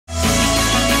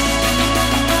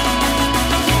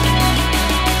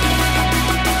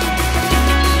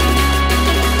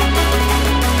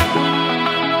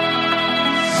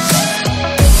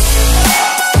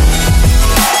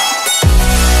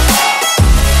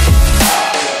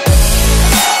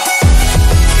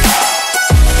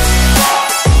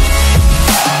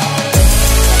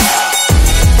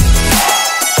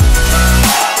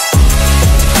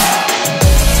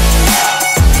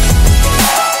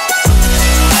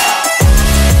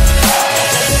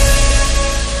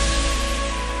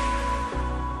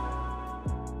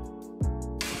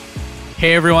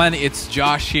Hey everyone, it's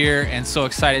Josh here, and so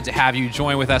excited to have you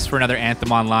join with us for another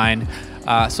Anthem Online.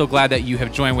 So glad that you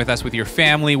have joined with us with your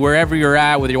family, wherever you're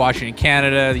at, whether you're watching in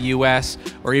Canada, the US,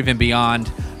 or even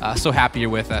beyond. So happy you're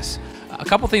with us. A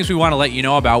couple things we want to let you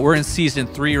know about. We're in season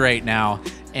 3 right now,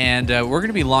 and we're going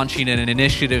to be launching an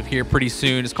initiative here pretty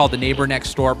soon. It's called the Neighbor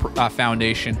Next Door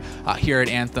Foundation here at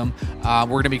Anthem. We're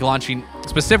going to be launching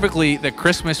specifically the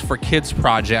Christmas for Kids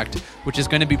project, which is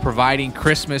going to be providing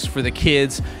Christmas for the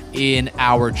kids in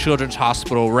our children's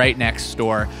hospital right next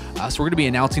door. So we're going to be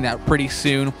announcing that pretty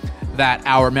soon, that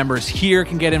our members here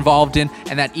can get involved in,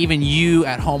 and that even you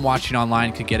at home watching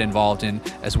online could get involved in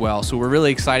as well. So we're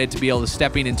really excited to be able to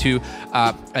stepping into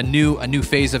a new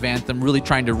phase of Anthem, really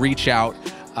trying to reach out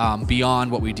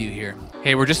beyond what we do here.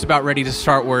 Hey, we're just about ready to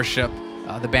start worship.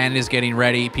 The band is getting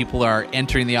ready. People are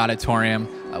entering the auditorium.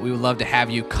 We would love to have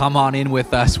you come on in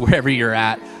with us wherever you're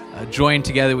at. Join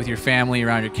together with your family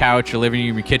around your couch, your living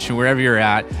room, your kitchen, wherever you're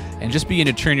at, and just begin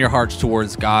to turn your hearts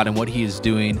towards God and what He is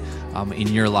doing in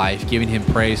your life, giving Him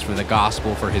praise for the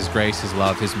gospel, for His grace, His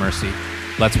love, His mercy.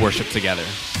 Let's worship together.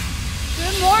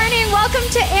 Good morning. Welcome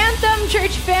to Anthem,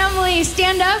 church family.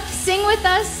 Stand up, sing with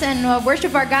us, and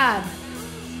worship our God.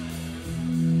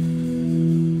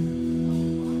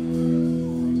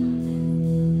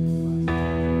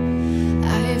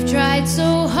 I've tried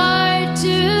so hard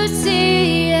to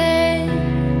see it.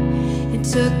 It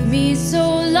took me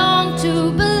so long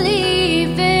to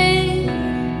believe it,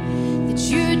 that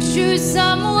you'd choose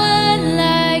someone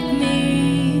like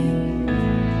me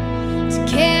to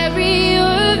carry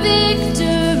your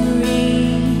victory.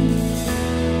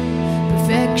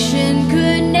 Perfection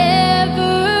could never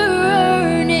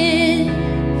earn it.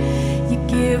 You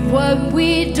give what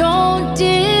we don't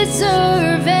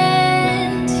deserve,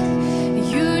 and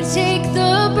you take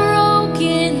the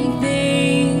broken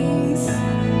things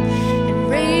and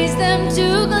raise them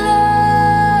to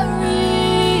glory.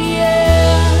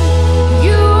 Yeah.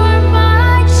 You are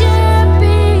my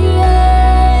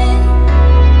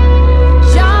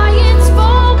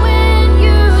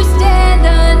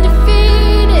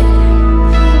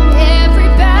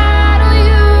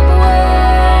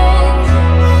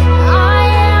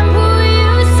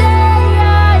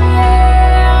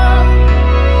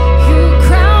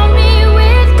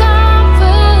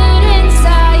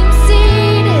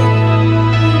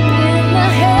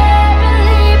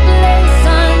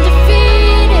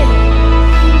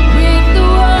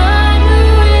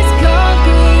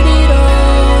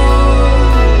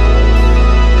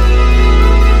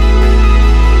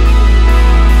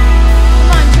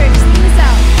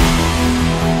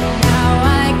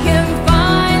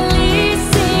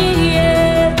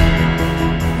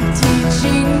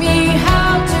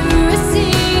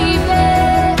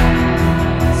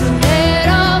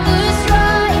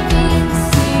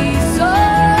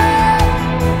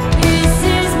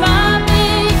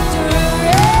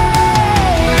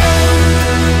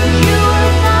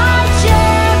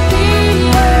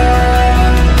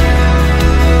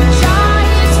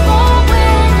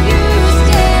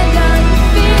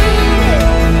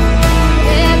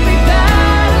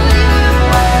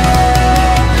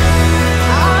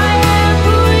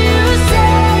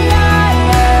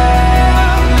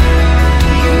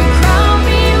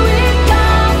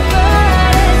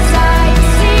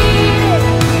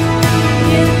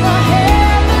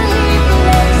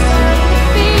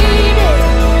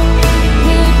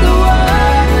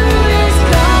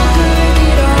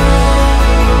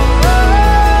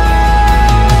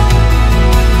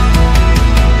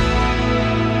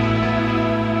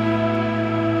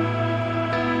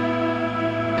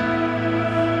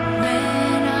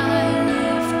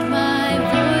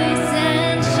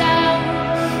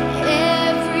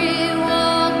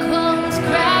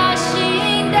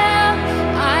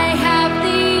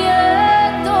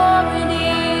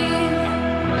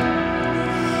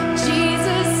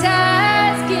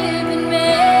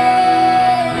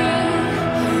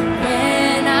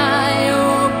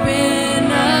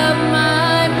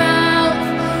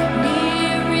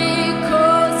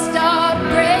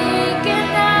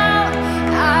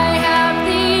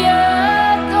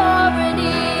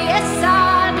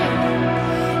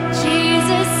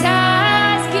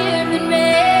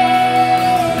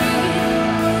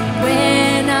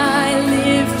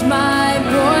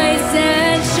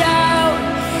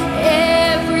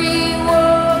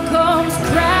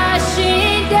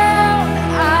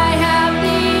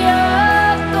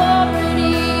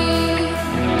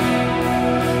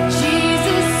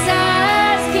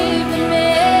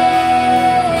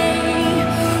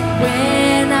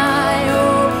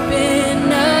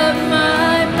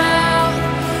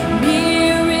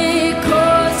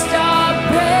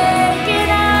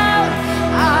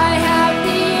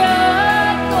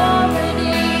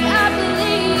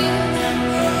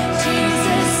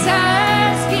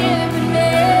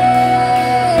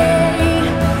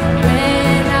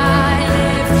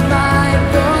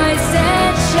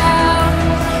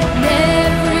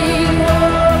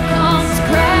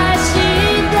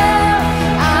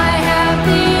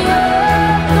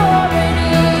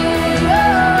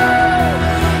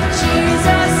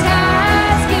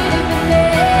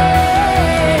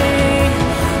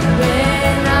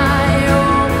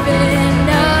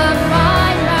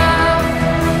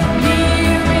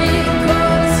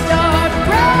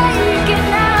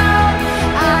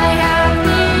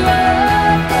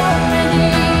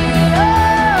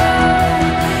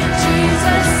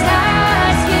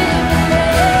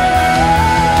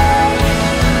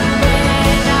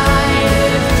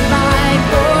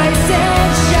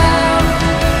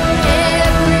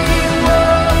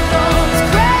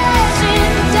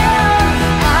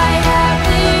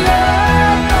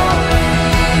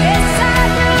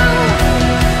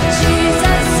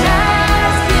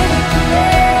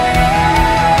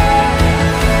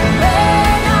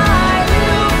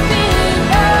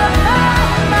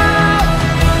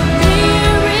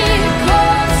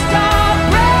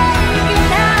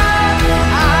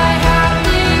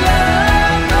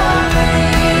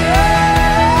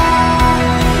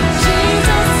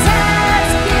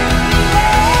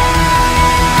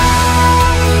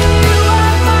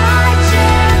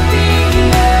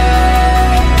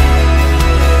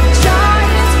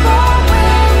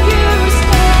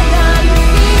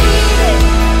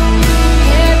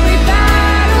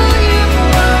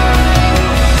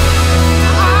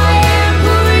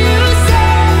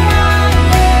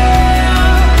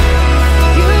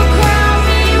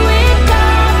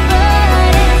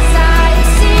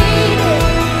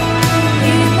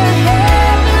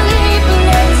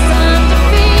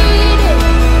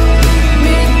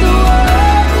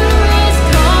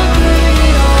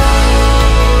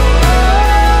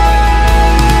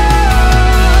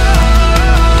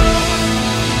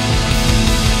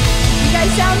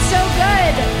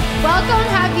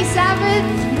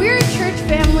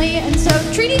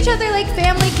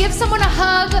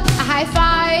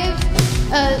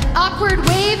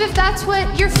worship if that's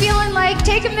what you're feeling like.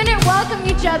 Take a minute, welcome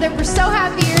each other. We're so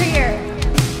happy you're here.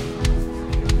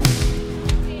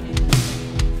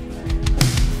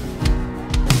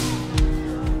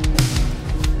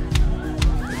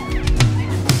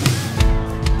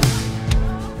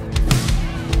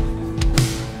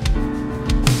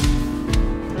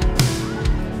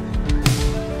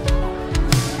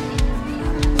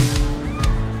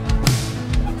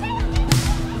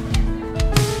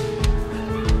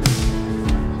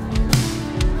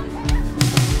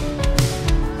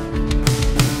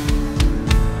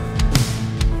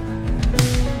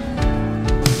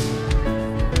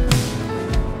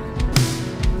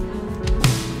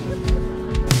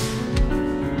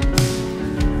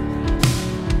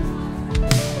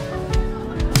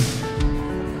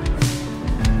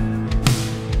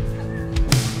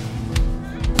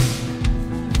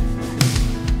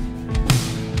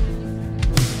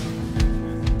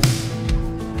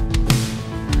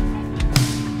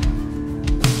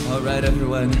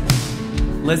 Everyone,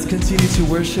 let's continue to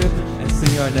worship and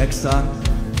sing our next song.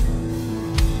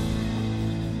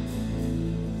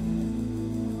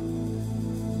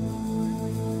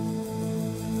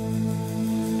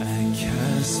 I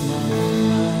cast my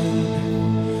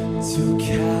mind to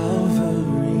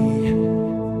Calvary,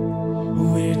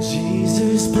 where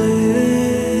Jesus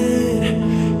bled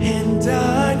and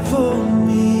died for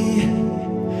me.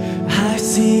 I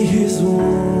see his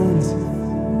wounds,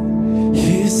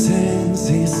 his hands,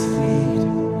 his feet,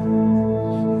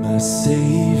 my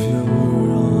Savior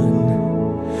on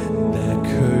that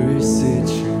cursed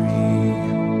tree.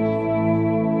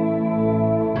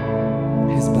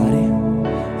 His body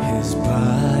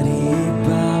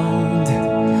bound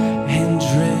and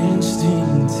drenched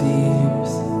in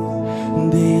tears.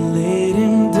 They laid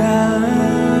him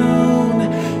down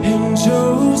in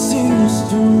Joseph's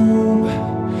tomb,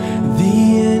 the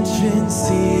entrance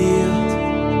sealed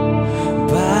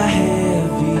by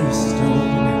heavy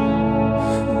stone.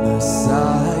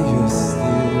 Messiah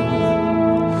still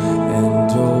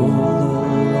and all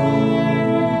alone.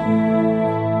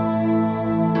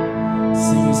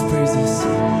 Sing his praises.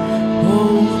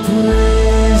 Oh,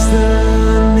 praise the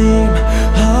name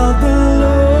of the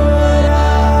Lord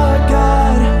our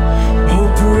God. Oh,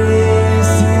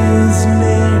 praise his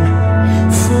name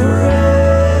forevermore.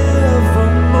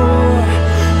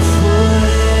 For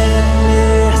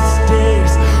endless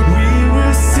days we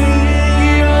will sing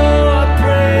your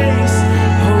praise,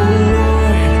 oh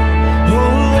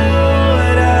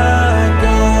Lord our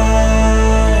God.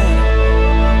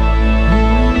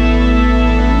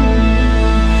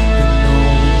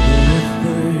 The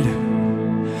 3rd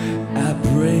at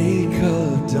break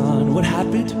of dawn, what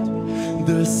happened?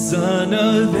 The Son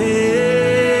of Heaven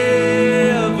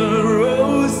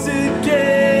rose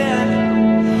again.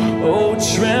 Oh,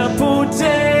 trample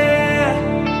death,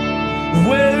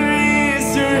 where is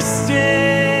your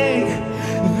sting?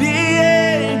 The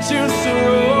angels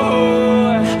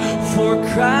roar for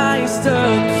Christ the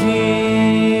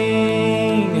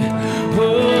King.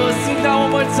 Oh, sing that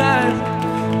one more time.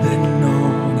 The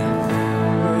known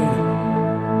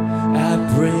at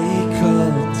break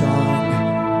of dawn,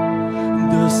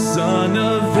 the Son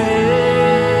of Heaven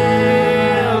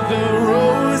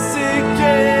rose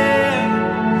again.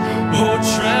 Oh,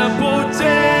 trample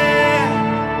death,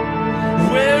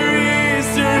 where is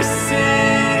your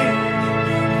sin?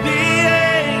 The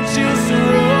angels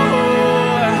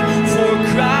roar for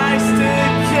Christ the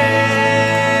King.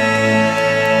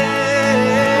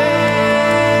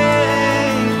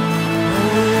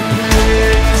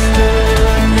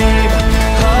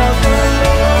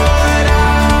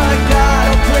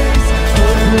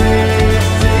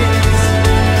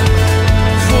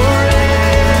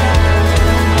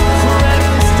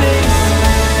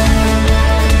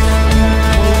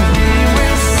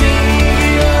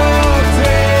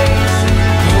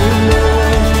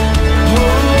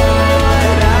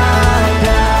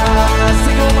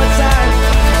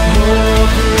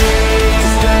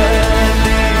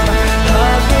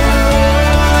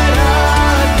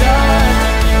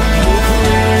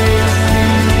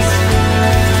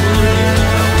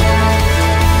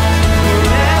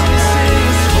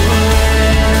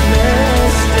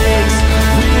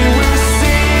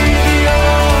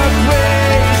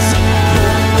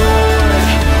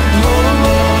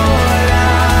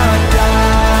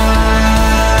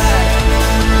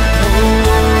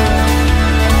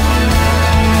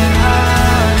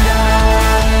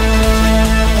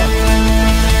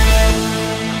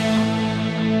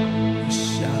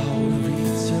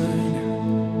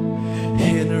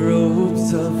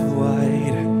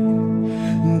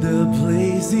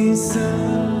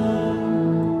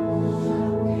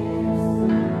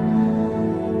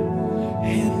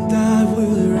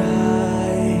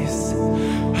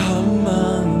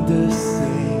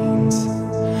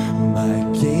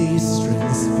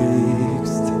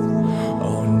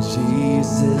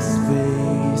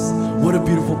 What a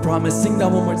beautiful promise. Sing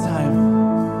that one more time.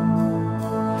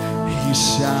 He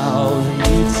shall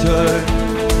return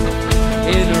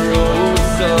in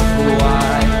robes of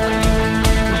white.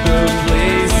 The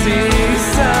blazing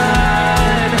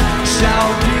sun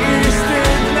shall pierce the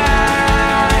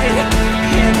night,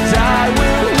 and I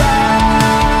will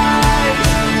rise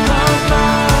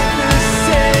among the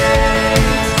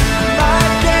saints. My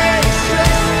gaze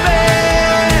shall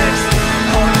fix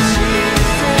on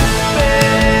Jesus'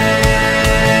 face.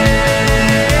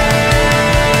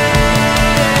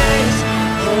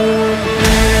 Oh,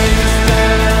 praise the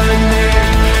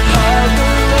name of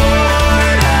the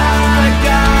Lord our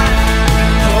God.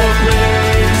 Oh,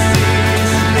 praise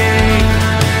His name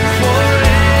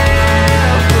forevermore.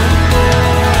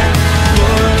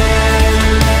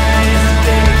 Forever His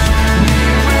days we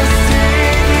will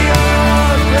sing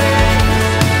your praise.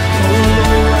 Oh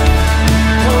Lord,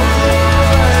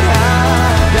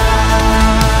 our God.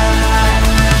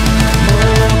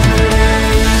 Oh,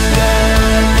 praise the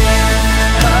name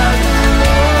of the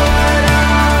Lord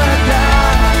our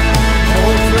God.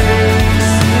 Oh,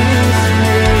 praise His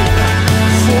name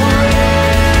forevermore.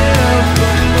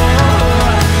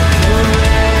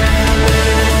 Forever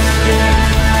His days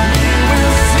we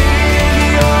will sing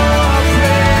your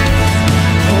praise.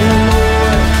 Oh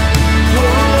Lord,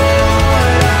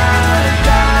 our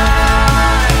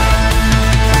God.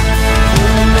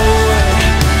 Oh Lord,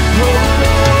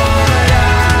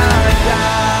 our God.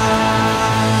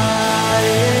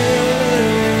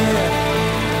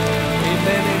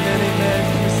 Amen, amen, amen.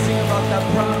 Can we sing about that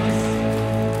promise?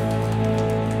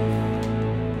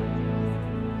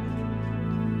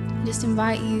 I just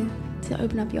invite you to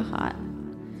open up your heart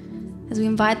as we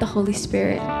invite the Holy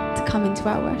Spirit to come into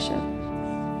our worship.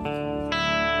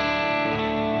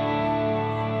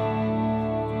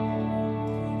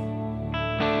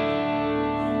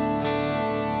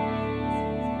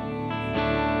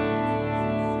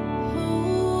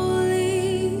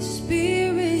 Holy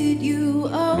Spirit, you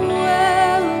are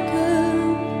welcome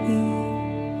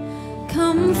here.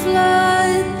 Come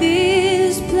flood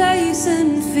this place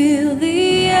and fill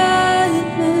the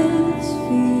atmosphere.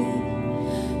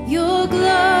 Your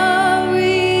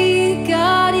glory,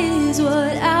 God, is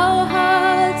what our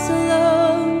hearts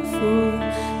long for.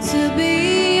 To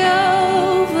be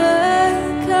overcome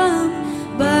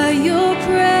by your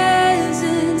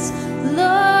presence,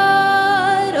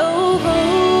 Lord. Oh,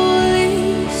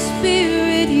 Holy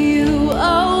Spirit, you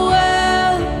are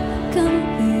welcome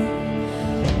here.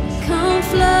 Come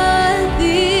flood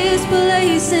this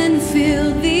place and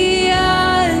fill the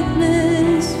atmosphere.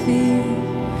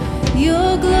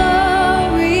 Your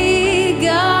glory,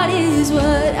 God, is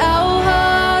what our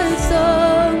hearts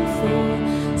long for.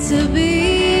 To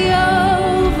be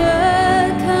overcome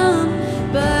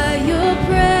by your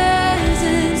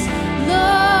presence,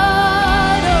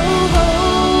 Lord. Oh,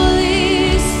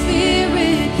 Holy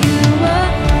Spirit, you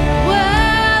are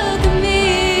welcome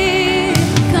here.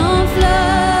 Come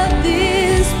flood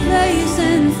this place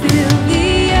and fill the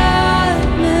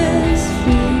atmosphere.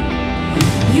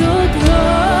 Your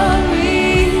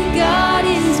glory, God,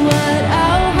 is what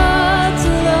our hearts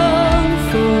long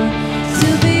for. To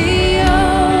be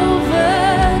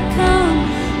overcome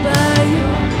by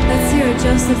your. Let's hear it,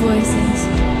 just the voices.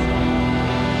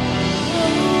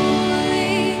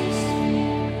 Holy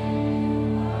Spirit,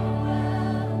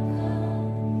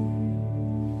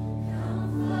 come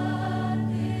flood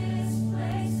this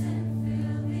place and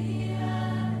fill the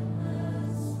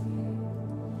atmosphere.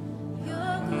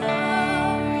 Your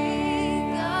glory,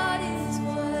 God, is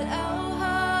what our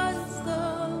hearts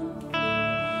long for.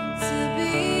 To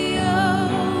be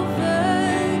overcome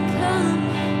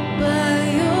by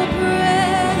your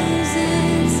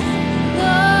presence,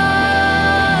 Lord.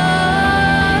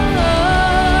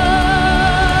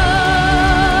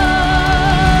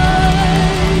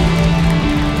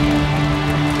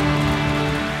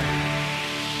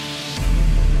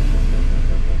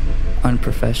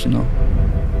 Unprofessional.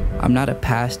 I'm not a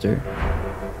pastor.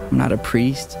 I'm not a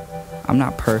priest. I'm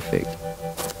not perfect.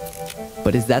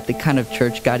 But is that the kind of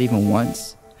church God even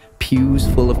wants? Pews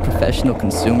full of professional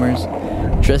consumers,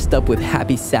 dressed up with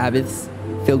happy Sabbaths,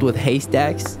 filled with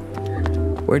haystacks?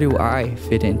 Where do I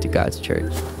fit into God's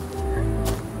church?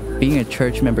 Being a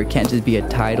church member can't just be a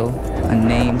title, a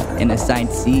name, an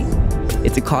assigned seat.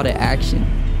 It's a call to action.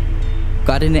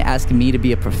 God didn't ask me to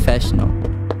be a professional.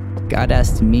 God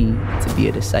asked me to be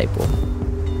a disciple.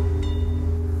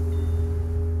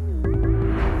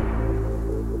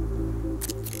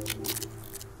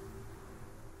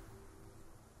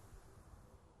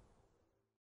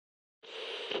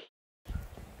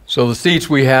 So the seats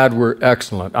we had were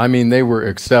excellent. I mean, they were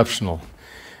exceptional.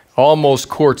 almost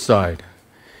courtside.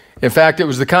 In fact, it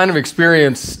was the kind of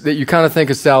experience that you kind of think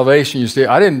of salvation. You say,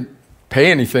 I didn't pay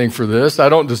anything for this. I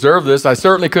don't deserve this. I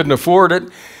certainly couldn't afford it,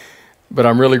 but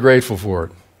I'm really grateful for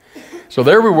it. So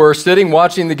there we were, sitting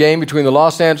watching the game between the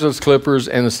Los Angeles Clippers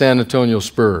and the San Antonio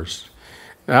Spurs.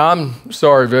 Now, I'm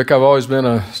sorry, Vic, I've always been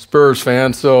a Spurs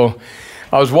fan, so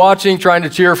I was watching, trying to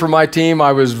cheer for my team.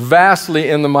 I was vastly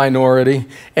in the minority,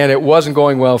 and it wasn't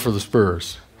going well for the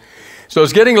Spurs. So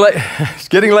it's getting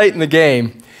late, in the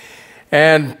game,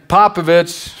 and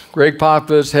Popovich, Greg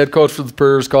Popovich, head coach for the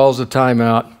Spurs, calls a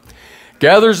timeout,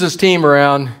 gathers his team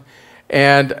around,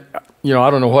 and I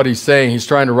don't know what he's saying. He's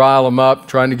trying to rile them up,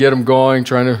 trying to get them going,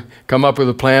 trying to come up with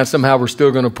a plan. Somehow we're still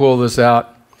going to pull this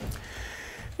out.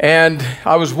 And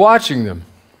I was watching them.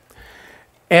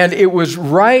 And it was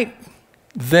right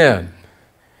then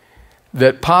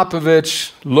that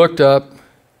Popovich looked up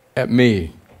at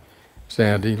me.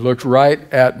 Sandy looked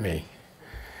right at me.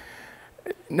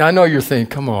 Now, I know you're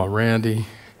thinking, come on, Randy.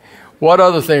 What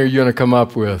other thing are you going to come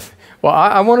up with? Well,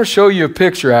 I want to show you a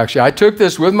picture, actually. I took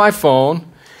this with my phone.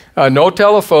 No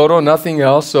telephoto, nothing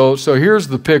else. So here's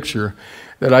the picture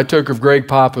that I took of Greg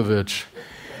Popovich.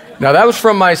 Now, that was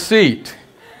from my seat.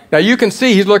 Now, you can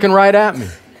see he's looking right at me.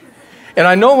 And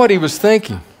I know what he was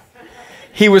thinking.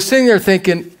 He was sitting there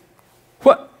thinking,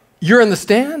 what, you're in the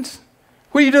stands?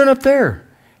 What are you doing up there?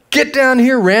 Get down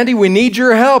here, Randy. We need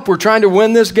your help. We're trying to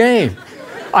win this game.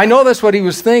 I know that's what he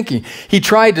was thinking. He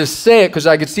tried to say it because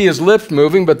I could see his lips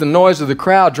moving, but the noise of the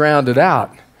crowd drowned it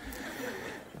out.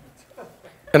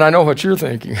 And I know what you're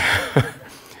thinking.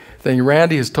 Thinking,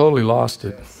 Randy has totally lost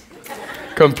it.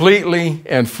 Completely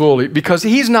and fully. Because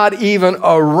he's not even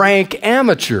a rank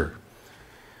amateur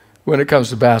when it comes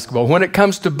to basketball. When it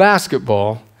comes to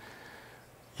basketball,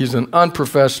 he's an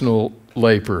unprofessional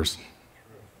layperson.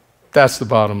 That's the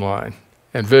bottom line.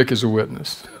 And Vic is a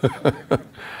witness.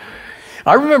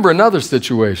 I remember another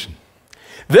situation.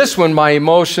 This one, my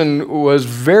emotion was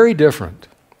very different.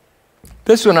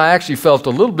 This one, I actually felt a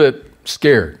little bit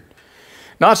scared.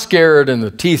 Not scared in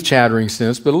the teeth-chattering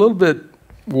sense, but a little bit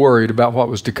worried about what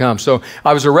was to come. So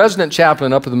I was a resident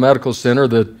chaplain up at the medical center.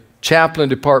 The chaplain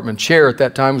department chair at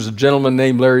that time was a gentleman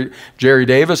named Jerry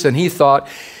Davis, and he thought,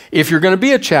 if you're going to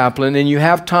be a chaplain and you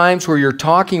have times where you're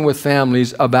talking with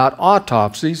families about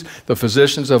autopsies, the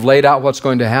physicians have laid out what's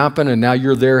going to happen, and now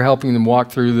you're there helping them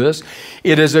walk through this,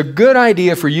 it is a good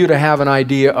idea for you to have an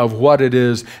idea of what it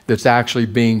is that's actually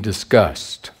being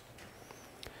discussed.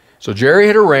 So Jerry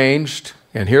had arranged,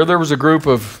 and here there was a group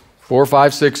of 4,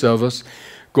 5, 6 of us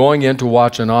going in to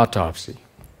watch an autopsy.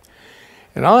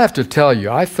 And I'll have to tell you,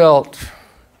 I felt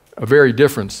a very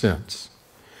different sense.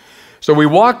 So we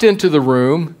walked into the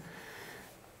room,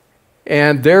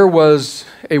 and there was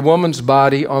a woman's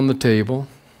body on the table,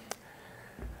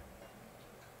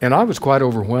 and I was quite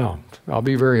overwhelmed. I'll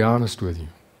be very honest with you.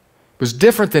 It was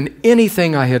different than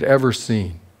anything I had ever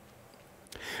seen.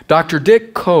 Dr.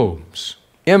 Dick Combs,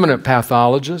 eminent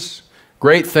pathologist,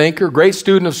 great thinker, great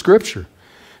student of Scripture,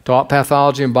 taught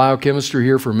pathology and biochemistry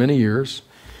here for many years,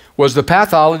 was the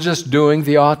pathologist doing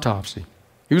the autopsy.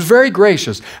 He was very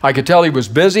gracious. I could tell he was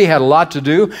busy, had a lot to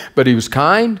do, but he was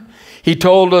kind. He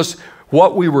told us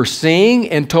what we were seeing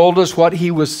and told us what he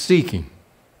was seeking.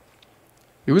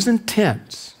 It was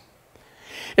intense.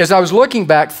 As I was looking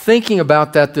back, thinking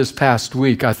about that this past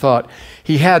week, I thought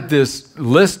he had this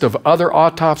list of other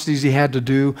autopsies he had to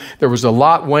do. There was a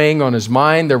lot weighing on his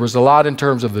mind. There was a lot in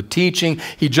terms of the teaching.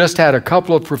 He just had a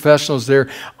couple of professionals there.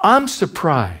 I'm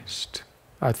surprised,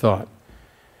 I thought,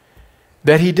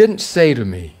 that he didn't say to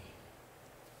me,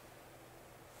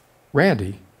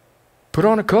 Randy, put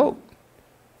on a coat.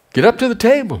 Get up to the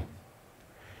table.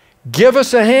 Give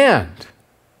us a hand.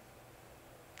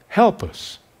 Help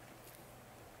us.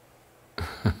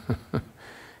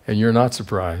 And you're not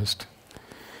surprised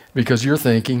because you're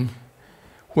thinking,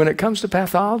 when it comes to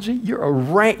pathology,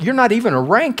 you're not even a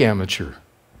rank amateur.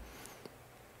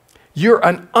 You're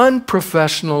an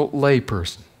unprofessional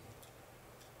layperson.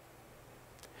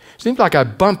 Seems like I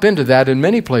bump into that in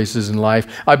many places in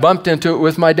life. I bumped into it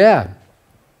with my dad.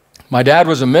 My dad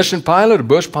was a mission pilot, a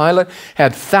bush pilot,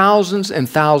 had thousands and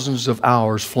thousands of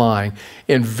hours flying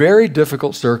in very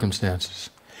difficult circumstances.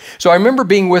 So I remember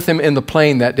being with him in the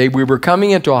plane that day. We were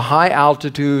coming into a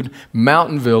high-altitude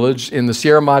mountain village in the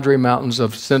Sierra Madre Mountains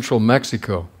of central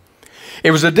Mexico.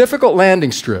 It was a difficult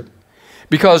landing strip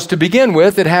because, to begin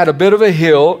with, it had a bit of a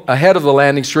hill ahead of the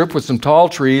landing strip with some tall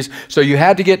trees, so you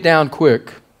had to get down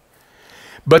quick.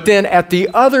 But then at the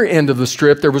other end of the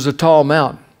strip, there was a tall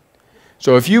mountain.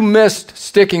 So if you missed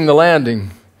sticking the landing,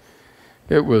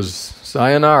 it was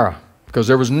sayonara, because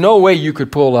there was no way you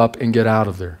could pull up and get out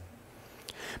of there.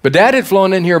 But Dad had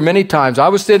flown in here many times. I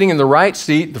was sitting in the right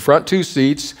seat, the front two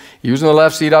seats. He was in the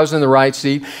left seat, I was in the right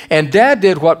seat. And Dad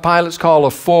did what pilots call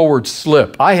a forward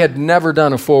slip. I had never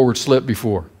done a forward slip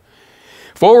before.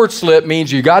 Forward slip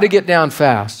means you got to get down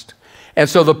fast. And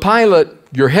so the pilot,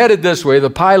 you're headed this way, the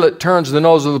pilot turns the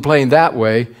nose of the plane that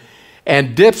way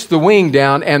and dips the wing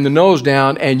down and the nose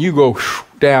down, and you go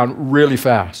down really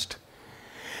fast.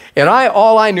 And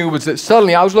all I knew was that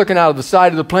suddenly I was looking out of the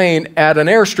side of the plane at an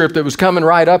airstrip that was coming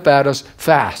right up at us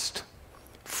fast.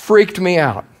 Freaked me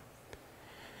out.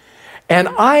 And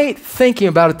I, thinking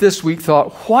about it this week,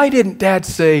 thought, why didn't Dad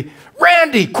say,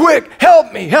 Randy, quick,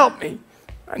 help me,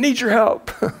 I need your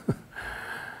help.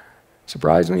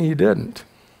 Surprised me he didn't.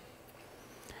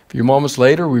 A few moments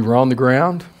later, we were on the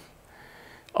ground,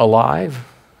 alive,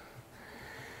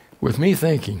 with me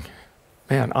thinking,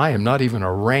 man, I am not even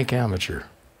a rank amateur.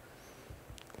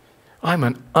 I'm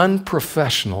an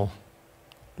unprofessional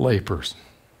layperson.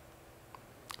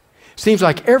 Seems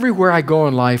like everywhere I go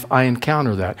in life, I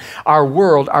encounter that. Our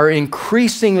world, our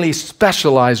increasingly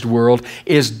specialized world,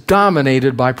 is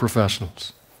dominated by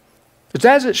professionals. It's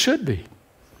as it should be.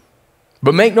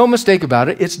 But make no mistake about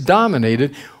it, it's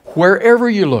dominated wherever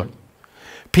you look.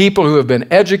 People who have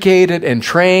been educated and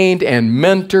trained and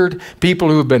mentored, people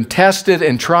who have been tested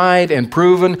and tried and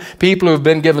proven, people who have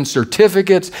been given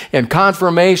certificates and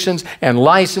confirmations and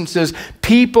licenses,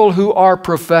 people who are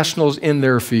professionals in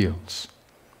their fields.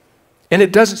 And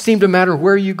it doesn't seem to matter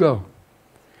where you go.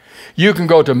 You can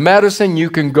go to medicine, you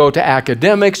can go to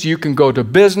academics, you can go to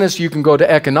business, you can go to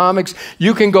economics,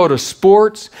 you can go to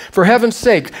sports. For heaven's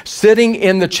sake, sitting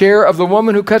in the chair of the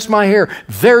woman who cuts my hair,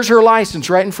 there's her license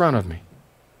right in front of me.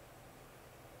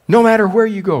 No matter where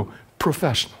you go,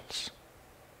 professionals.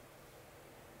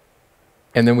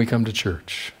 And then we come to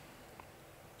church.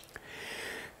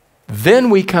 Then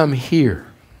we come here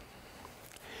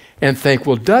and think,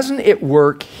 well, doesn't it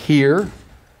work here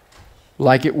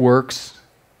like it works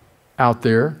out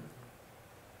there?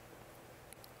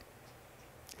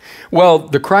 Well,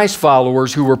 the Christ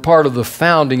followers who were part of the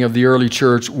founding of the early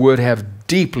church would have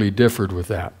deeply differed with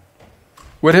that,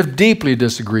 would have deeply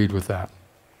disagreed with that.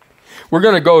 We're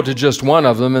going to go to just one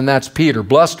of them, and that's Peter.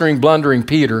 Blustering, blundering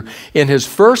Peter. In his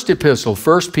first epistle,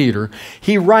 1 Peter,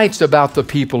 he writes about the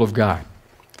people of God.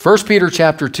 1 Peter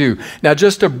chapter 2. Now,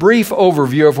 just a brief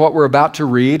overview of what we're about to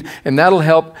read, and that'll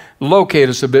help locate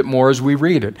us a bit more as we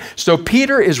read it. So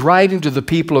Peter is writing to the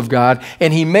people of God,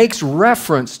 and he makes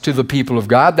reference to the people of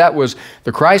God. That was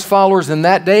the Christ followers in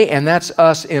that day, and that's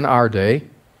us in our day.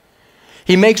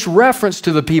 He makes reference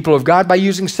to the people of God by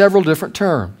using several different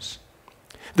terms.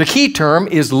 The key term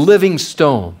is living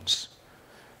stones.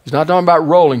 He's not talking about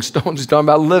rolling stones, he's talking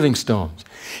about living stones.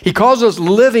 He calls us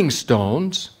living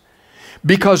stones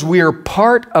because we are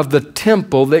part of the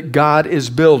temple that God is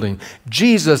building.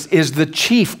 Jesus is the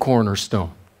chief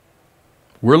cornerstone.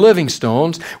 We're living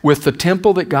stones with the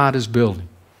temple that God is building.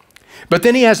 But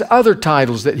then he has other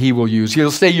titles that he will use. He'll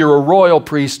say you're a royal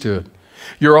priesthood.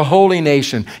 You're a holy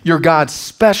nation. You're God's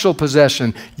special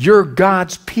possession. You're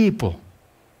God's people.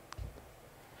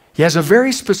 He has a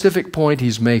very specific point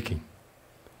he's making.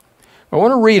 I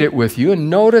want to read it with you and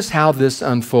notice how this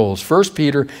unfolds. 1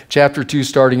 Peter chapter 2,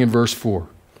 starting in verse 4.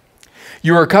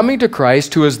 You are coming to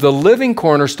Christ, who is the living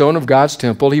cornerstone of God's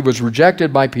temple. He was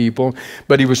rejected by people,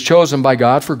 but he was chosen by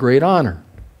God for great honor.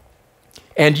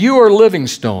 And you are living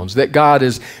stones that God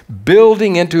is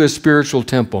building into his spiritual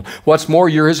temple. What's more,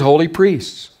 you're his holy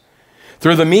priests.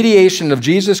 Through the mediation of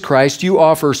Jesus Christ, you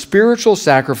offer spiritual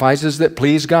sacrifices that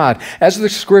please God. As the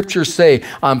scriptures say,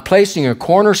 I'm placing a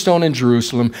cornerstone in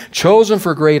Jerusalem, chosen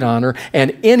for great honor,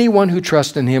 and anyone who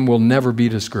trusts in him will never be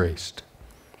disgraced.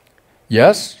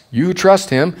 Yes, you who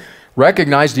trust him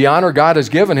recognize the honor God has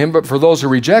given him, but for those who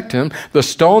reject him, the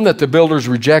stone that the builders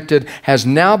rejected has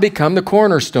now become the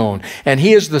cornerstone, and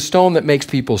he is the stone that makes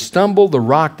people stumble, the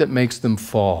rock that makes them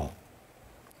fall.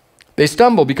 They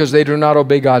stumble because they do not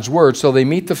obey God's word, so they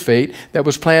meet the fate that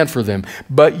was planned for them.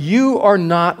 But you are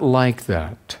not like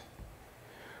that,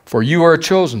 for you are a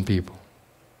chosen people.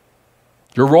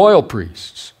 You're royal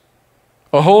priests,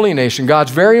 a holy nation,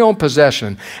 God's very own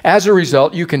possession. As a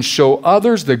result, you can show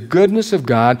others the goodness of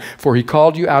God, for he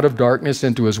called you out of darkness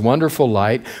into his wonderful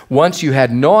light. Once you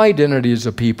had no identity as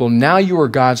a people, now you are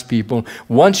God's people.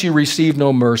 Once you received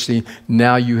no mercy,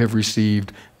 now you have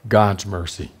received God's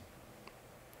mercy.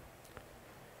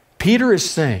 Peter is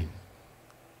saying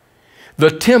the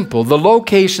temple, the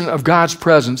location of God's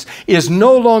presence, is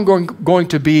no longer going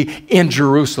to be in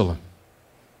Jerusalem.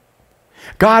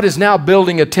 God is now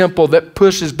building a temple that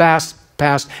pushes past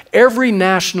past every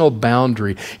national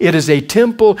boundary. It is a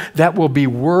temple that will be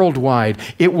worldwide.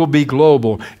 It will be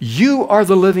global. You are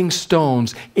the living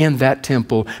stones in that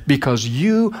temple because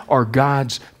you are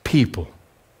God's people.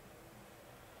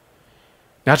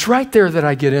 Now, it's right there that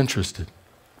I get interested.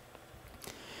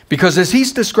 Because as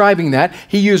he's describing that,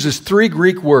 he uses 3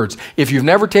 Greek words. If you've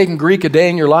never taken Greek a day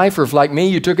in your life, or if like me,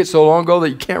 you took it so long ago that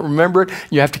you can't remember it,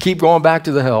 you have to keep going back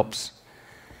to the helps.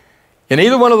 In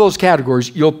either one of those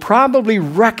categories, you'll probably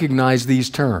recognize these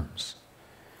terms.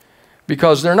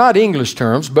 Because they're not English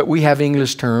terms, but we have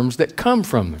English terms that come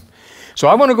from them. So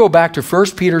I want to go back to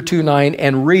 1 Peter 2:9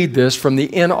 and read this from the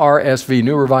NRSV,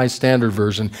 New Revised Standard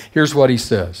Version. Here's what he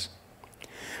says.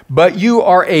 But you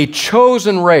are a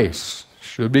chosen race.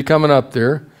 Should be coming up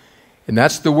there. And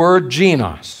that's the word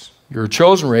genos. You're a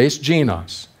chosen race,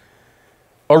 genos.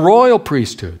 A royal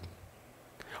priesthood.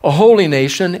 A holy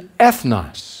nation,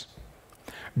 ethnos.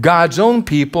 God's own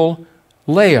people,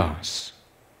 laos.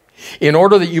 In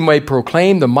order that you may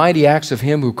proclaim the mighty acts of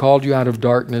him who called you out of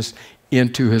darkness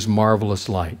into his marvelous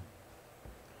light.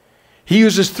 He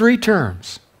uses 3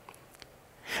 terms.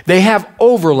 They have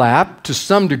overlap to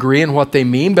some degree in what they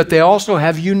mean, but they also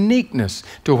have uniqueness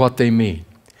to what they mean.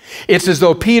 It's as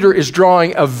though Peter is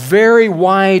drawing a very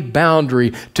wide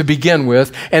boundary to begin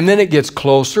with, and then it gets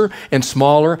closer and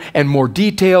smaller and more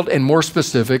detailed and more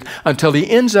specific until he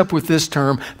ends up with this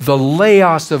term, the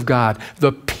laos of God,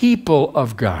 the people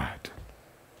of God,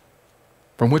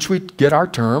 from which we get our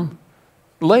term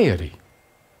laity,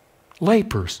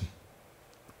 layperson.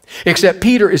 Except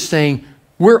Peter is saying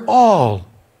we're all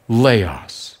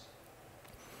laos.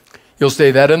 You'll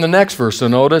say that in the next verse. So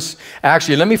notice,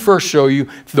 actually, let me first show you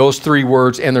those 3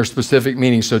 words and their specific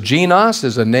meanings. So genos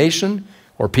is a nation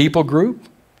or people group.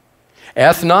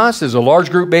 Ethnos is a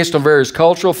large group based on various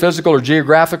cultural, physical, or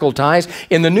geographical ties.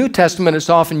 In the New Testament, it's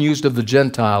often used of the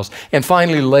Gentiles. And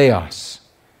finally, laos,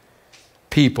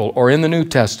 people, or in the New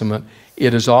Testament,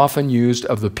 it is often used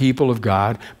of the people of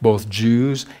God, both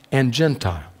Jews and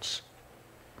Gentiles.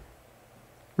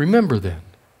 Remember then,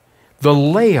 the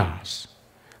laos,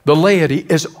 the laity,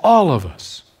 is all of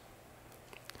us.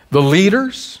 The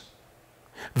leaders,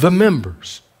 the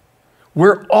members.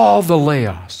 We're all the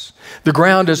laos. The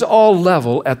ground is all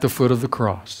level at the foot of the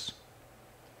cross.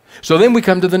 So then we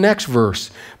come to the next verse,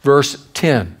 verse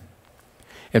 10.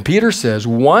 And Peter says,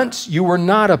 once you were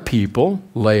not a people,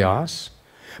 laos,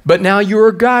 but now you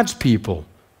are God's people,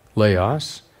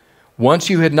 laos. Once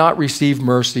you had not received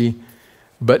mercy,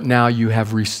 but now you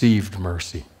have received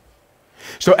mercy.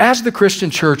 So as the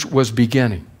Christian church was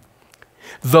beginning,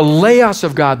 the laos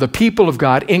of God, the people of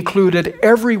God, included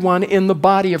everyone in the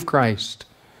body of Christ,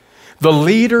 the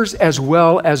leaders as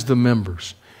well as the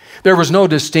members. There was no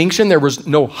distinction. There was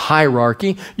no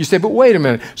hierarchy. You say, but wait a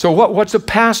minute. So what's a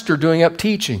pastor doing up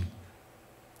teaching?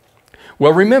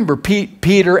 Well, remember,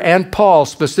 Peter and Paul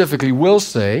specifically will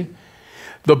say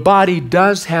the body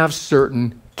does have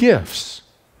certain gifts.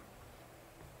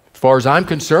 As far as I'm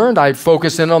concerned, I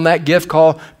focus in on that gift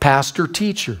called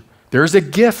pastor-teacher. There's a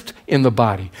gift in the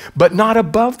body, but not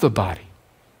above the body.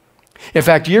 In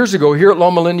fact, years ago here at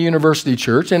Loma University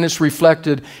Church, and it's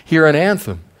reflected here in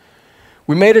Anthem,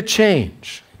 we made a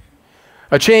change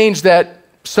that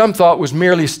some thought was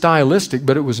merely stylistic,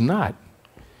 but it was not.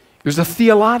 It was a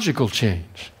theological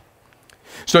change.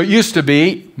 So it used to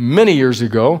be, many years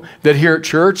ago, that here at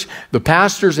church, the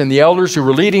pastors and the elders who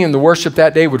were leading in the worship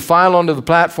that day would file onto the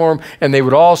platform and they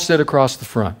would all sit across the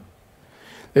front.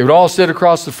 They would all sit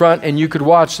across the front and you could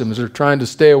watch them as they're trying to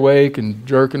stay awake and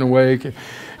jerking awake.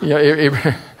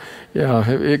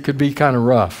 It could be kind of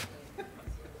rough.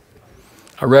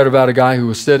 I read about a guy who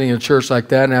was sitting in a church like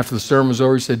that, and after the sermon was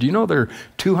over, he said, do you know there are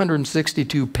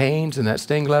 262 panes in that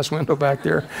stained glass window back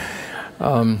there?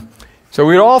 So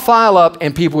we'd all file up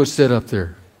and people would sit up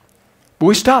there. But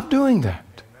we stopped doing that.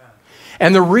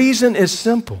 And the reason is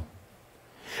simple.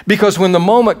 Because when the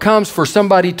moment comes for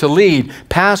somebody to lead,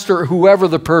 pastor, whoever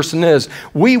the person is,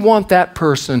 we want that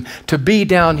person to be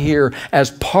down here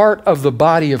as part of the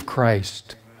body of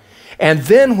Christ. And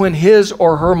then when his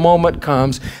or her moment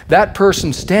comes, that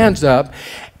person stands up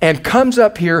and comes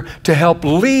up here to help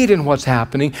lead in what's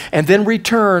happening and then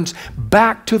returns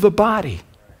back to the body.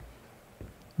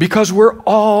 Because we're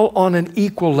all on an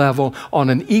equal level,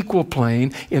 on an equal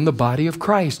plane in the body of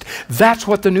Christ. That's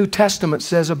what the New Testament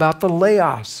says about the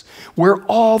laos. We're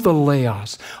all the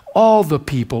laos, all the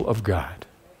people of God.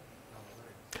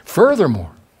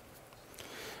 Furthermore,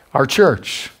 our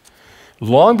church,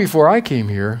 long before I came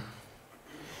here,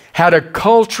 had a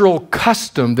cultural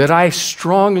custom that I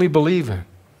strongly believe in.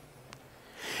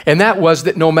 And that was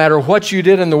that no matter what you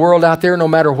did in the world out there, no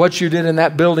matter what you did in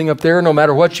that building up there, no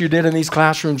matter what you did in these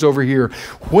classrooms over here,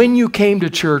 when you came to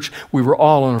church, we were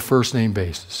all on a first name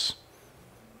basis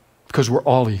because we're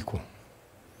all equal.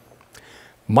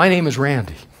 My name is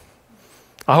Randy.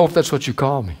 I hope that's what you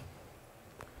call me.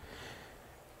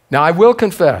 Now, I will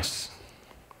confess,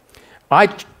 I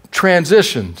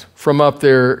transitioned from up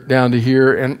there down to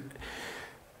here, and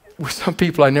with some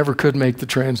people, I never could make the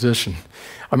transition.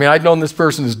 I mean, I'd known this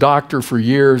person as Doctor for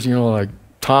years, you know, like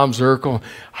Tom Zirkle.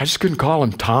 I just couldn't call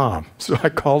him Tom, so I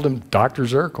called him Dr.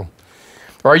 Zirkle.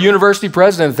 Our university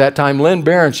president at that time, Lynn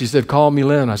Barron, she said, call me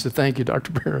Lynn. I said, thank you,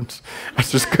 Dr. Barons. I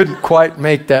just couldn't quite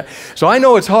make that. So I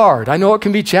know it's hard. I know it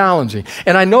can be challenging.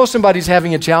 And I know somebody's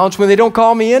having a challenge when they don't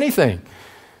call me anything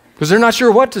because they're not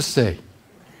sure what to say.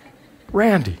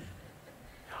 Randy.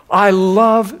 I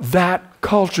love that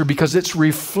culture because it's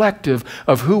reflective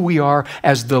of who we are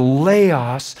as the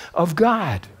laos of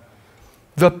God,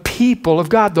 the people of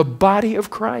God, the body of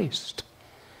Christ,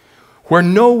 where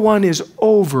no one is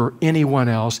over anyone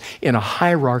else in a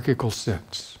hierarchical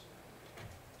sense.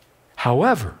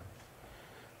 However,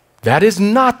 that is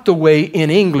not the way in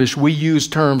English we use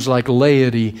terms like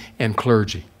laity and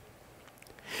clergy.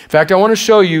 In fact, I want to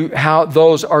show you how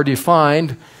those are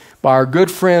defined by our good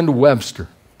friend Webster.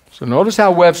 So notice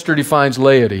how Webster defines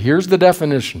laity. Here's the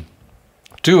definition.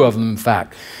 Two of them, in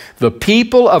fact. The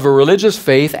people of a religious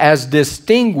faith as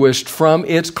distinguished from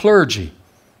its clergy.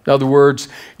 In other words,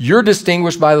 you're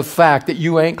distinguished by the fact that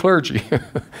you ain't clergy.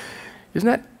 Isn't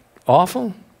that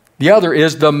awful? The other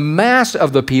is the mass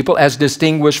of the people as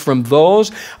distinguished from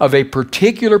those of a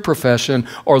particular profession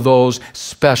or those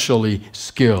specially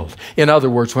skilled. In other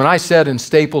words, when I said in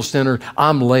Staples Center,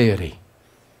 I'm laity.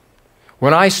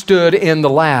 When I stood in the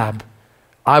lab,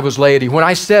 I was laity. When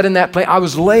I sat in that place, I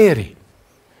was laity.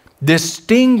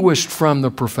 Distinguished from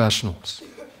the professionals.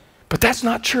 But that's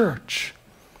not church.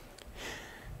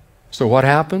 So what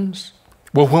happens?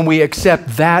 Well, when we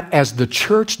accept that as the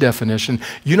church definition,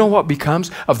 you know what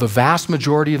becomes of the vast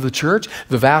majority of the church?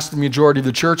 The vast majority of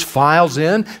the church files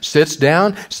in, sits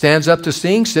down, stands up to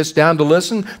sing, sits down to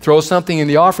listen, throws something in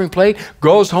the offering plate,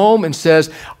 goes home and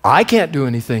says, I can't do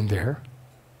anything there.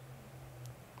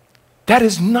 That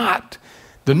is not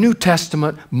the New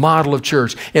Testament model of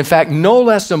church. In fact, no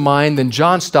less a mind than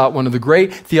John Stott, one of the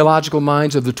great theological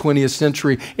minds of the 20th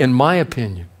century, in my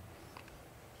opinion,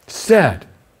 said,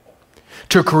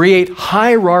 to create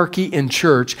hierarchy in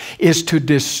church is to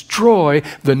destroy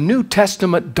the New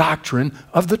Testament doctrine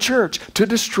of the church, to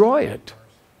destroy it.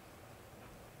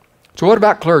 So what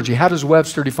about clergy? How does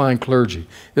Webster define clergy?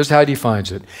 This is how he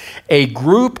defines it. A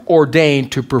group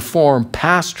ordained to perform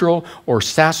pastoral or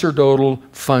sacerdotal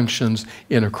functions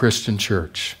in a Christian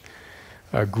church.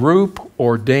 A group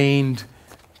ordained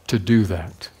to do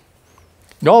that.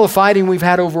 You know all the fighting we've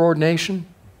had over ordination?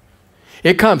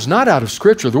 It comes not out of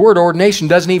Scripture. The word ordination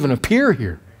doesn't even appear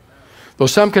here, though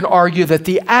some can argue that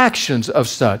the actions of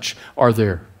such are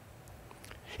there.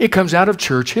 It comes out of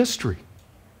church history.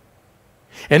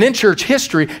 And in church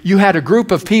history, you had a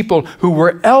group of people who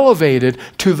were elevated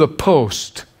to the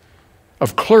post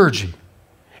of clergy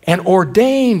and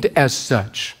ordained as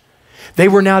such. They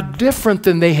were now different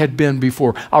than they had been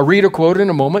before. I'll read a quote in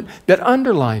a moment that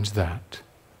underlines that.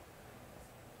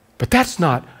 But that's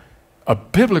not a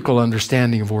biblical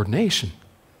understanding of ordination.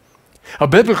 A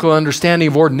biblical understanding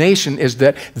of ordination is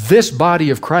that this body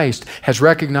of Christ has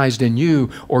recognized in you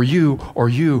or you or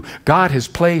you, God has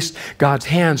placed God's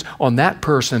hands on that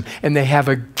person and they have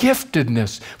a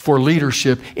giftedness for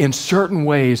leadership in certain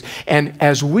ways. And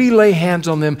as we lay hands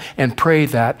on them and pray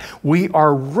that, we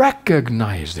are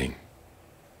recognizing,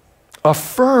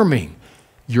 affirming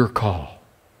your call.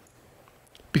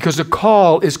 Because a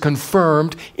call is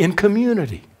confirmed in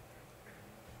community.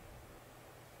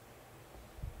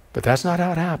 But that's not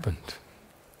how it happened.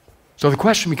 So the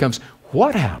question becomes,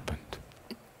 what happened?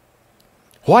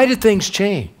 Why did things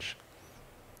change?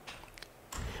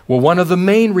 Well, one of the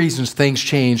main reasons things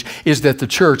change is that the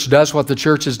church does what the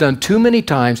church has done too many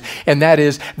times, and that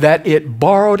is that it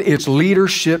borrowed its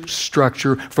leadership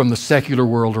structure from the secular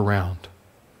world around.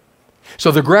 So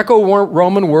the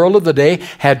Greco-Roman world of the day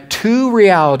had two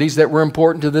realities that were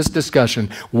important to this discussion.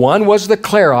 One was the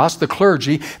kleros, the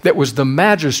clergy, that was the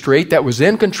magistrate that was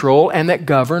in control and that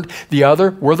governed. The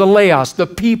other were the laos, the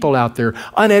people out there,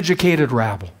 uneducated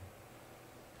rabble.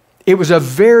 It was a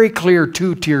very clear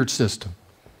two-tiered system.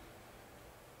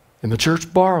 And the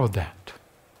church borrowed that.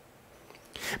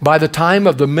 By the time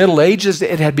of the Middle Ages,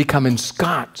 it had become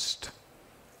ensconced,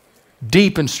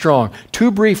 deep and strong. Two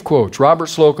brief quotes, Robert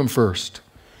Slocum first.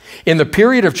 In the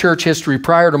period of church history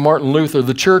prior to Martin Luther,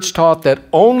 the church taught that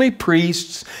only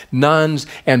priests, nuns,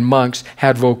 and monks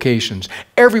had vocations.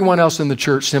 Everyone else in the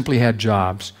church simply had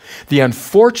jobs. The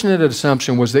unfortunate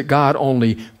assumption was that God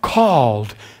only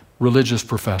called religious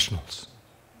professionals.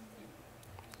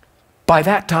 By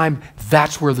that time,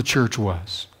 that's where the church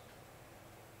was.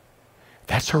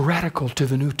 That's heretical to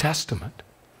the New Testament.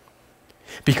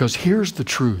 Because here's the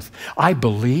truth. I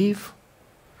believe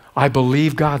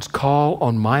God's call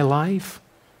on my life.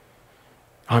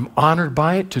 I'm honored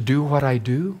by it to do what I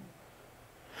do.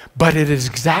 But it is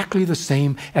exactly the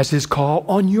same as His call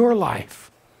on your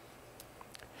life.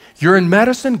 You're in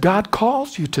medicine, God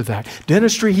calls you to that.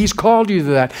 Dentistry, He's called you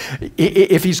to that.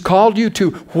 If He's called you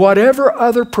to whatever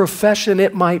other profession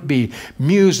it might be,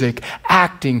 music,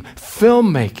 acting,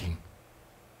 filmmaking,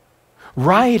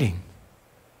 writing,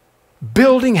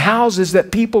 building houses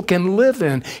that people can live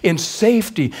in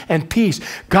safety and peace.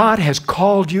 God has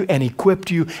called you and equipped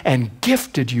you and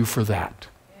gifted you for that.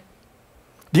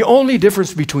 The only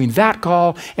difference between that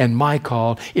call and my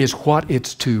call is what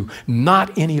it's to,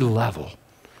 not any level,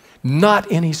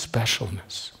 not any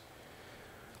specialness.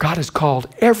 God has called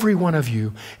every one of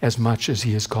you as much as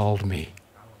He has called me.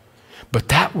 But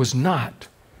that was not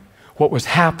what was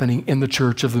happening in the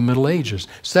church of the Middle Ages.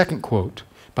 Second quote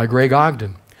by Greg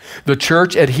Ogden. The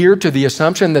church adhered to the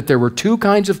assumption that there were two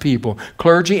kinds of people,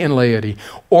 clergy and laity.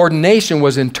 Ordination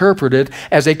was interpreted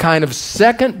as a kind of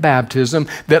second baptism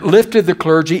that lifted the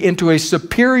clergy into a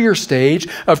superior stage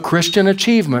of Christian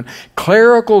achievement.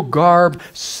 Clerical garb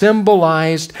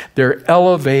symbolized their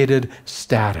elevated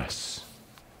status.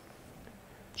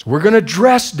 So we're going to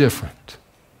dress different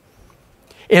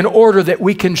in order that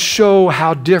we can show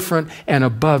how different and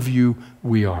above you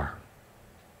we are.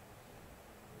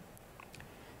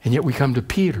 And yet we come to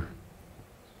Peter.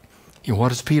 And what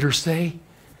does Peter say?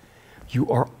 You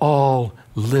are all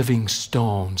living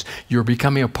stones. You're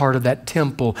becoming a part of that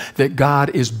temple that God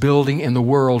is building in the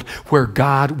world where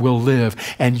God will live.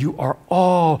 And you are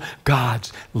all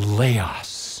God's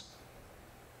laos,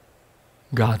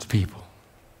 God's people.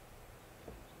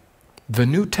 The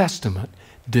New Testament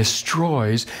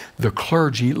destroys the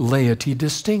clergy-laity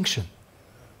distinction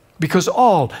because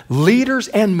all leaders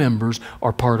and members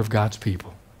are part of God's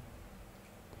people.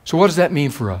 So what does that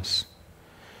mean for us?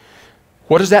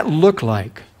 What does that look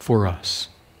like for us?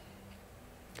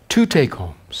 Two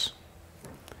take-homes.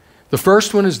 The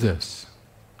first one is this: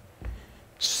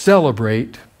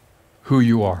 celebrate who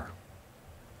you are.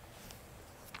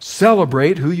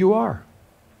 Celebrate who you are.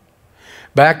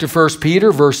 Back to 1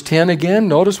 Peter, verse 10 again.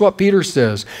 Notice what Peter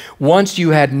says. Once you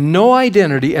had no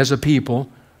identity as a people,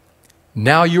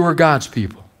 now you are God's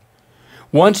people.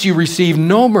 Once you received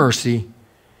no mercy,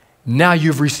 now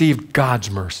you've received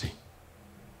God's mercy.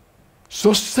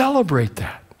 So celebrate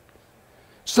that.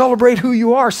 Celebrate who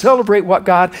you are. Celebrate what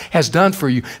God has done for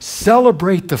you.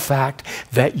 Celebrate the fact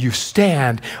that you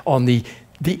stand on the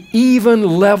even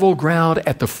level ground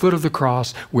at the foot of the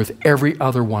cross with every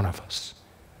other one of us.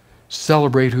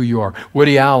 Celebrate who you are.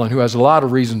 Woody Allen, who has a lot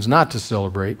of reasons not to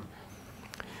celebrate,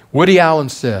 Woody Allen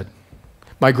said,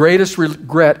 "My greatest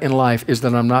regret in life is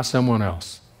that I'm not someone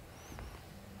else."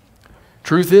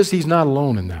 Truth is, he's not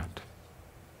alone in that.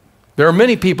 There are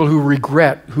many people who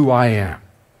regret who I am.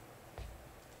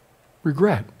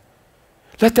 Regret.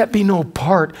 Let that be no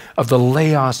part of the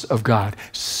laos of God.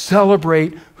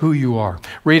 Celebrate who you are.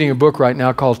 Reading a book right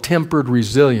now called Tempered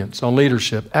Resilience on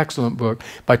Leadership. Excellent book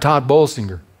by Todd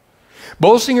Bolsinger.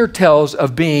 Bolsinger tells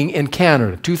of being in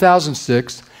Canada,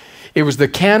 2006. It was the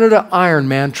Canada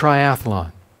Ironman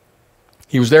Triathlon.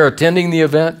 He was there attending the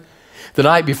event. The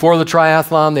night before the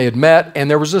triathlon, they had met, and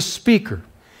there was a speaker.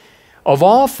 Of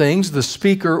all things, the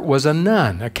speaker was a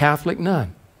nun, a Catholic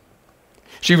nun.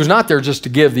 She was not there just to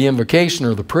give the invocation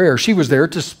or the prayer. She was there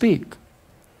to speak.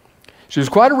 She was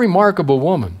quite a remarkable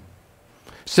woman.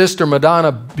 Sister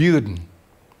Madonna Buden.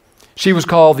 She was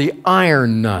called the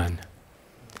Iron Nun.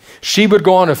 She would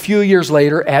go on a few years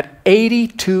later, at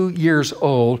 82 years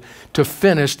old, to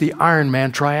finish the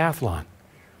Ironman Triathlon.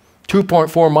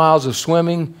 2.4 miles of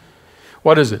swimming.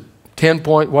 What is it? 10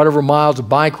 point whatever miles of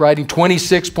bike riding,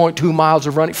 26.2 miles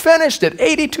of running. Finished at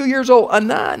 82 years old, a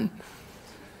nun.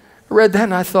 I read that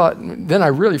and I thought, then I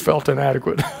really felt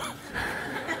inadequate.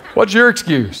 What's your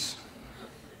excuse?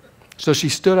 So she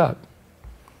stood up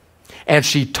and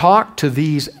she talked to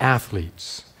these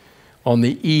athletes on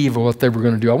the eve of what they were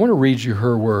going to do. I want to read you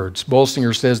her words.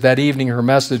 Bolsinger says that evening her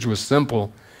message was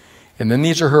simple. And then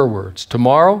these are her words.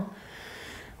 Tomorrow,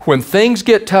 when things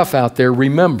get tough out there,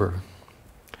 remember,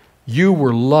 you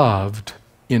were loved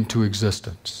into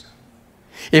existence.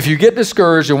 If you get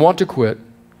discouraged and want to quit,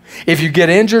 if you get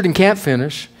injured and can't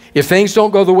finish, If things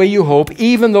don't go the way you hope,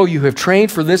 even though you have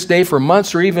trained for this day for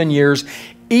months or even years,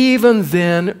 even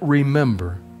then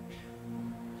remember,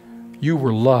 you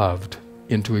were loved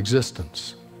into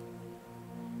existence.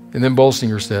 And then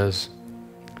Bolsinger says,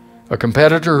 a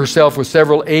competitor herself with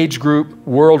several age group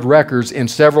world records in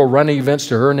several running events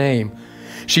to her name,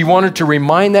 she wanted to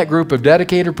remind that group of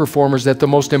dedicated performers that the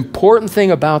most important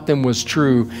thing about them was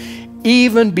true,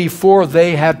 even before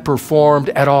they had performed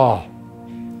at all.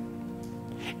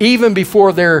 Even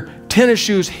before their tennis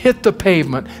shoes hit the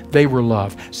pavement, they were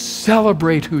loved.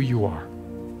 Celebrate who you are.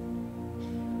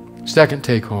 Second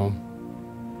take home,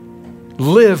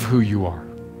 live who you are.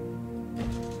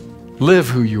 Live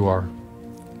who you are.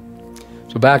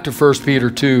 So back to 1 Peter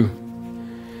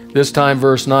 2. This time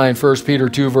verse 9. 1 Peter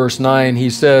 2 verse 9. He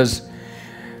says,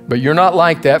 but you're not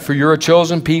like that, for you're a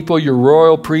chosen people, you're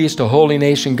royal priest, a holy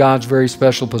nation, God's very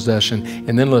special possession.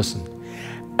 And then listen.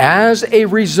 As a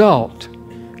result,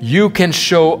 you can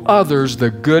show others the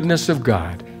goodness of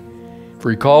God, for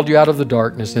He called you out of the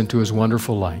darkness into His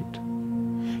wonderful light.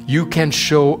 You can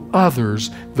show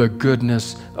others the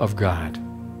goodness of God.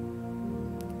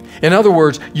 In other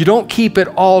words, you don't keep it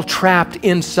all trapped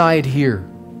inside here,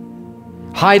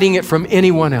 hiding it from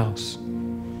anyone else.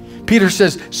 Peter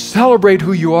says, celebrate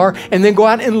who you are and then go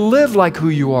out and live like who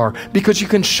you are, because you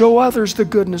can show others the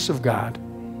goodness of God.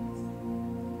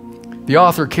 The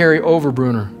author Carrie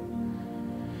Overbrunner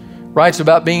writes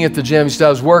about being at the gym. He said, I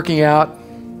was working out.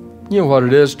 You know what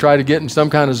it is, try to get in some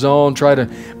kind of zone, try to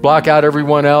block out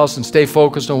everyone else and stay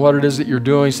focused on what it is that you're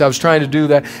doing. He said, I was trying to do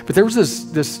that. But there was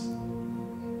this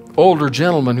older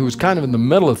gentleman who was kind of in the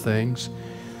middle of things.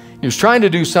 He was trying to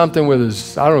do something with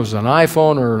his, I don't know, it was an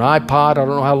iPhone or an iPod, I don't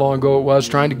know how long ago it was,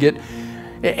 trying to get,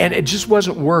 and it just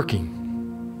wasn't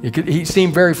working. He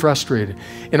seemed very frustrated.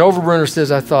 And Overbrunner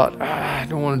says, I thought, I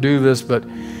don't want to do this, but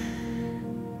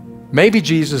maybe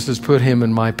Jesus has put him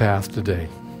in my path today.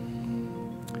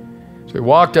 So he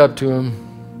walked up to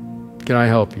him, can I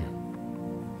help you?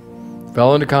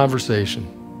 Fell into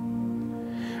conversation.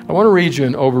 I want to read you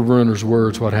in Overbrunner's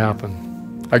words what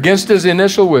happened. Against his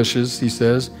initial wishes, he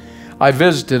says, I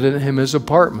visited him his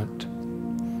apartment.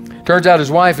 Turns out his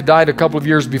wife had died a couple of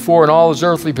years before, and all his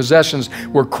earthly possessions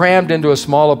were crammed into a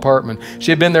small apartment.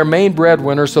 She had been their main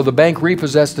breadwinner, so the bank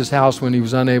repossessed his house when he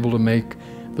was unable to make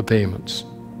the payments.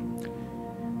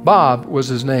 Bob was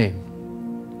his name.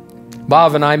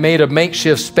 Bob and I made a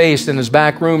makeshift space in his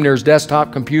back room near his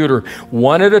desktop computer.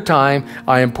 One at a time,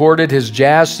 I imported his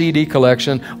jazz CD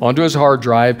collection onto his hard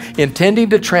drive,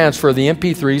 intending to transfer the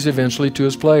MP3s eventually to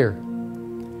his player.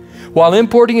 While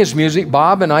importing his music,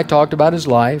 Bob and I talked about his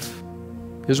life,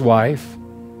 his wife,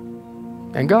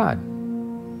 and God.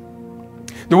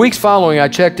 The weeks following, I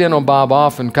checked in on Bob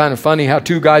often. Kind of funny how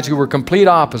two guys who were complete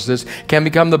opposites can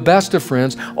become the best of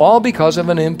friends, all because of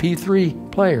an MP3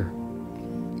 player.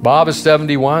 Bob is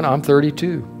 71, I'm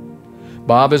 32.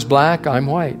 Bob is black, I'm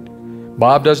white.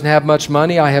 Bob doesn't have much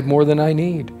money, I have more than I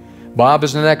need. Bob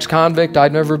is an ex-convict,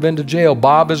 I've never been to jail.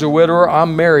 Bob is a widower,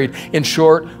 I'm married. In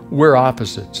short, we're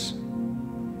opposites.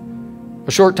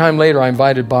 A short time later, I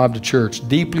invited Bob to church,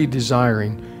 deeply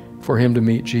desiring for him to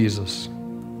meet Jesus.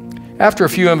 After a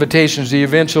few invitations, he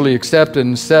eventually accepted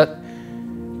and sat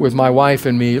with my wife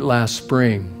and me last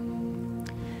spring.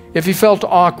 If he felt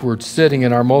awkward sitting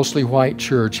in our mostly white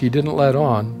church, he didn't let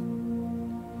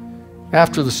on.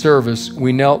 After the service,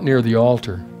 we knelt near the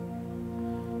altar,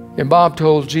 and Bob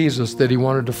told Jesus that he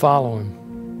wanted to follow him.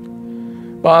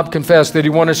 Bob confessed that he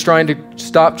wanted to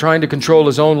stop trying to control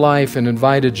his own life and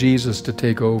invited Jesus to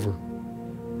take over.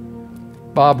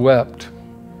 Bob wept,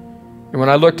 and when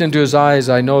I looked into his eyes,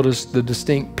 I noticed the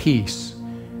distinct peace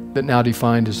that now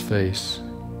defined his face.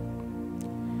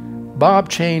 Bob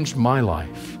changed my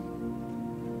life.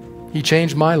 He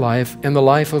changed my life and the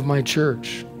life of my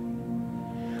church.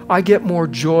 I get more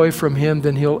joy from him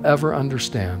than he'll ever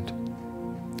understand.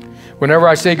 Whenever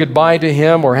I say goodbye to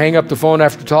him or hang up the phone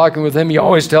after talking with him, he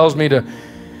always tells me to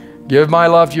give my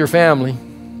love to your family.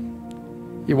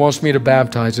 He wants me to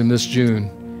baptize him this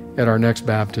June at our next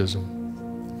baptism.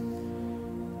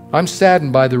 I'm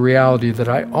saddened by the reality that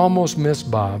I almost missed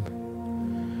Bob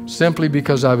simply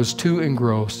because I was too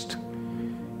engrossed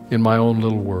in my own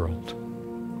little world.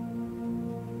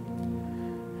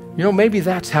 You know, maybe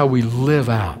that's how we live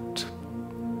out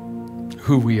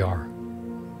who we are.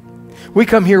 We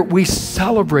come here, we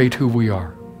celebrate who we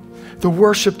are. The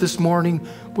worship this morning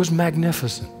was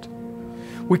magnificent.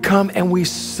 We come and we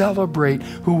celebrate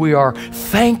who we are,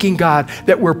 thanking God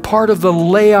that we're part of the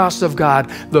laos of God,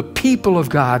 the people of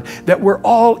God, that we're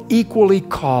all equally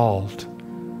called.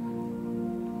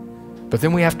 But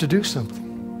then we have to do something.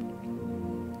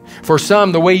 For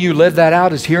some, the way you live that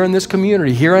out is here in this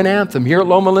community, here in Anthem, here at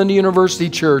Loma Linda University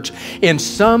Church, in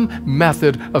some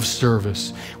method of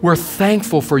service. We're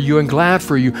thankful for you and glad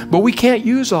for you, but we can't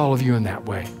use all of you in that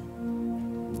way.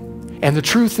 And the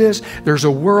truth is, there's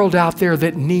a world out there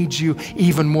that needs you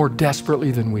even more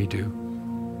desperately than we do.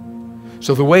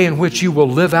 So the way in which you will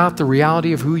live out the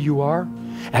reality of who you are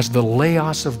as the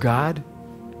Laos of God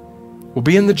will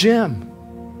be in the gym,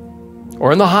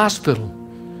 or in the hospital,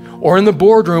 or in the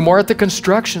boardroom, or at the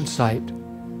construction site,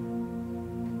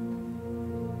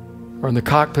 or in the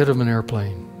cockpit of an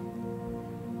airplane.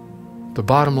 The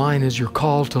bottom line is you're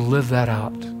called to live that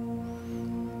out.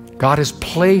 God has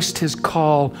placed His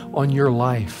call on your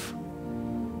life.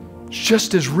 It's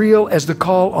just as real as the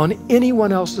call on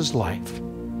anyone else's life.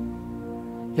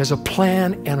 He has a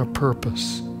plan and a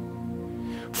purpose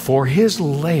for His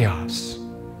Laos,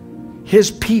 His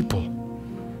people,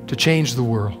 to change the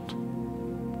world.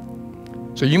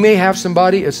 So you may have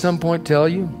somebody at some point tell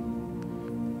you,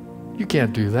 you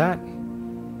can't do that.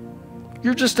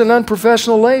 You're just an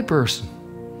unprofessional layperson.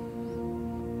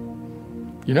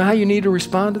 You know how you need to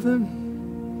respond to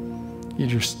them? You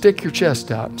just stick your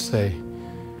chest out and say,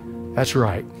 that's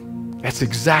right. That's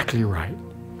exactly right.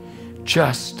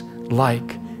 Just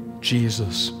like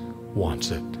Jesus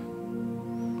wants it.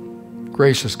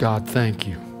 Gracious God, thank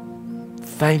you.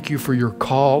 Thank you for your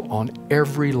call on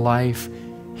every life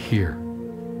here.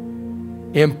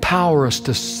 Empower us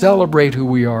to celebrate who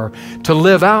we are, to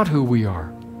live out who we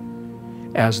are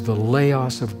as the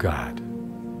Laos of God.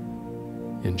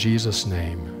 In Jesus'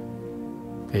 name,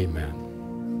 amen.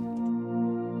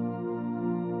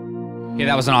 Yeah,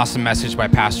 that was an awesome message by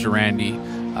Pastor Randy.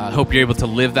 I hope you're able to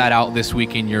live that out this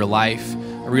week in your life,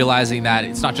 realizing that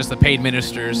it's not just the paid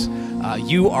ministers.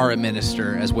 You are a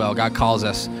minister as well. God calls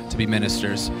us to be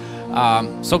ministers.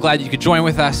 So glad you could join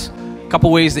with us. A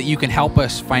couple ways that you can help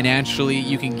us financially.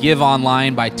 You can give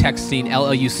online by texting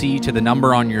LLUC to the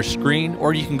number on your screen,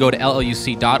 or you can go to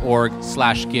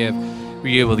lluc.org/give,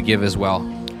 where you're able to give as well.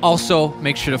 Also,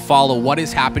 make sure to follow what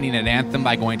is happening at Anthem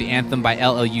by going to Anthem by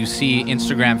LLUC,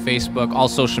 Instagram, Facebook, all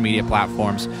social media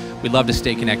platforms. We'd love to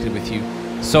stay connected with you.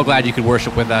 So glad you could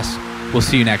worship with us. We'll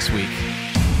see you next week.